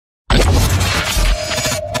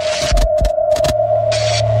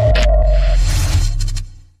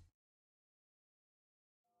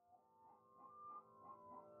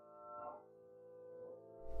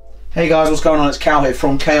Hey guys, what's going on? It's Khal here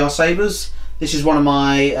from Sabers. This is one of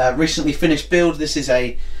my recently finished builds. This is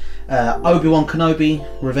a Obi-Wan Kenobi,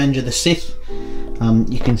 Revenge of the Sith.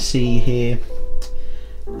 You can see here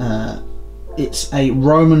it's a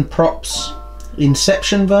Roman Props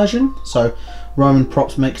Inception version. So Roman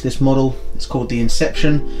Props makes this model. It's called the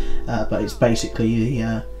Inception, but it's basically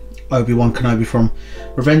the Obi-Wan Kenobi from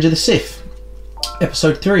Revenge of the Sith,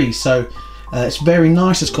 Episode 3. So it's very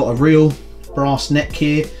nice. It's got a real brass neck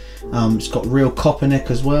here. It's got real copper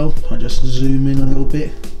neck as well. If I just zoom in a little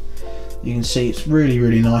bit, you can see it's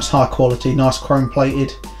really nice, high quality, nice chrome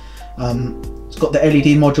plated. It's got the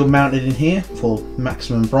LED module mounted in here for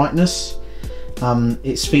maximum brightness.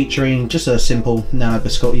 It's featuring just a simple Nano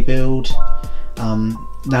Biscotte build,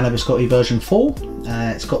 Nano Biscotte version 4.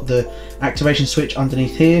 It's got the activation switch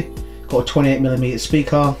underneath here. Got a 28mm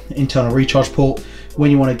speaker, internal recharge port.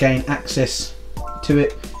 When you want to gain access to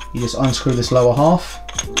it, you just unscrew this lower half,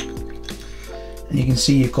 and you can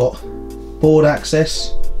see you've got board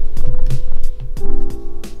access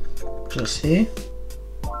just here,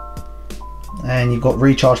 and you've got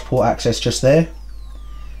recharge port access just there.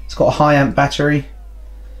 It's got a high amp battery,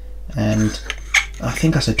 and I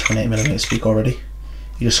think I said 28mm speaker already.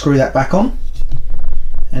 You just screw that back on,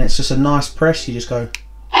 and it's just a nice press. You just go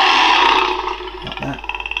like that.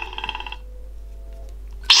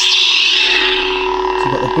 So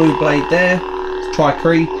you've got the blue blade there. Let's try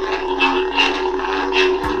Cree.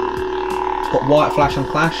 It's got white flash and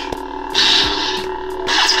flash.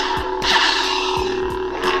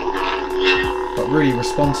 But really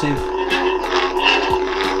responsive.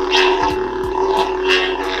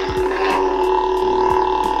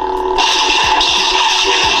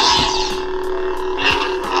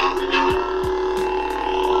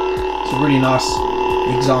 It's a really nice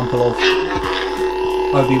example of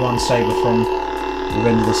Obi-Wan saber from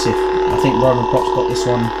Revenge of the Sith. I think Roman Props got this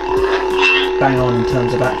one bang on in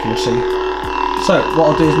terms of accuracy. So what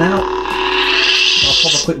I'll do is now I'll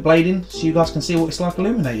pop a quick blade in so you guys can see what it's like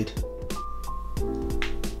illuminated.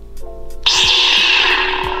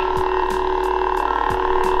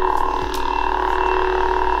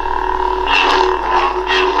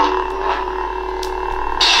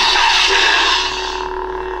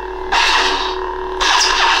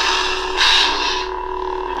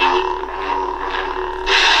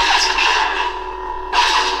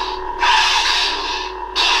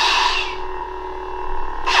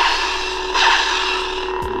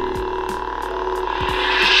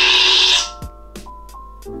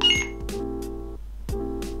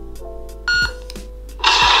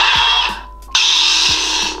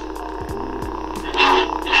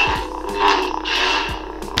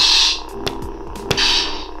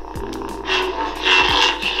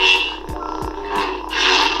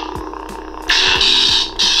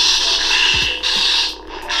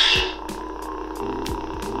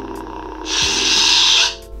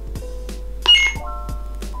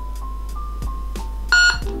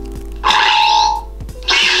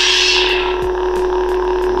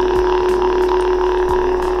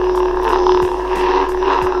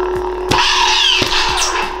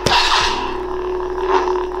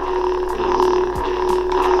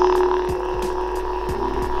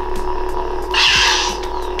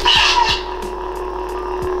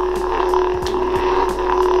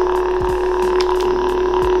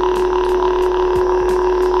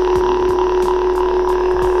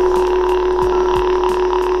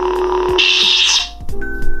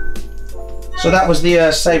 So that was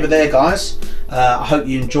the saber there, guys. I hope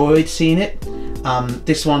you enjoyed seeing it.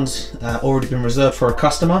 This one's already been reserved for a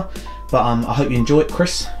customer, but I hope you enjoy it,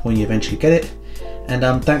 Chris, when you eventually get it.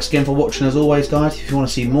 And thanks again for watching as always, guys. If you want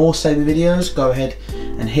to see more saber videos, go ahead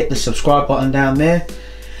and hit the subscribe button down there.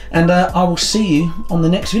 And I will see you on the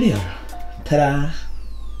next video. Ta-da!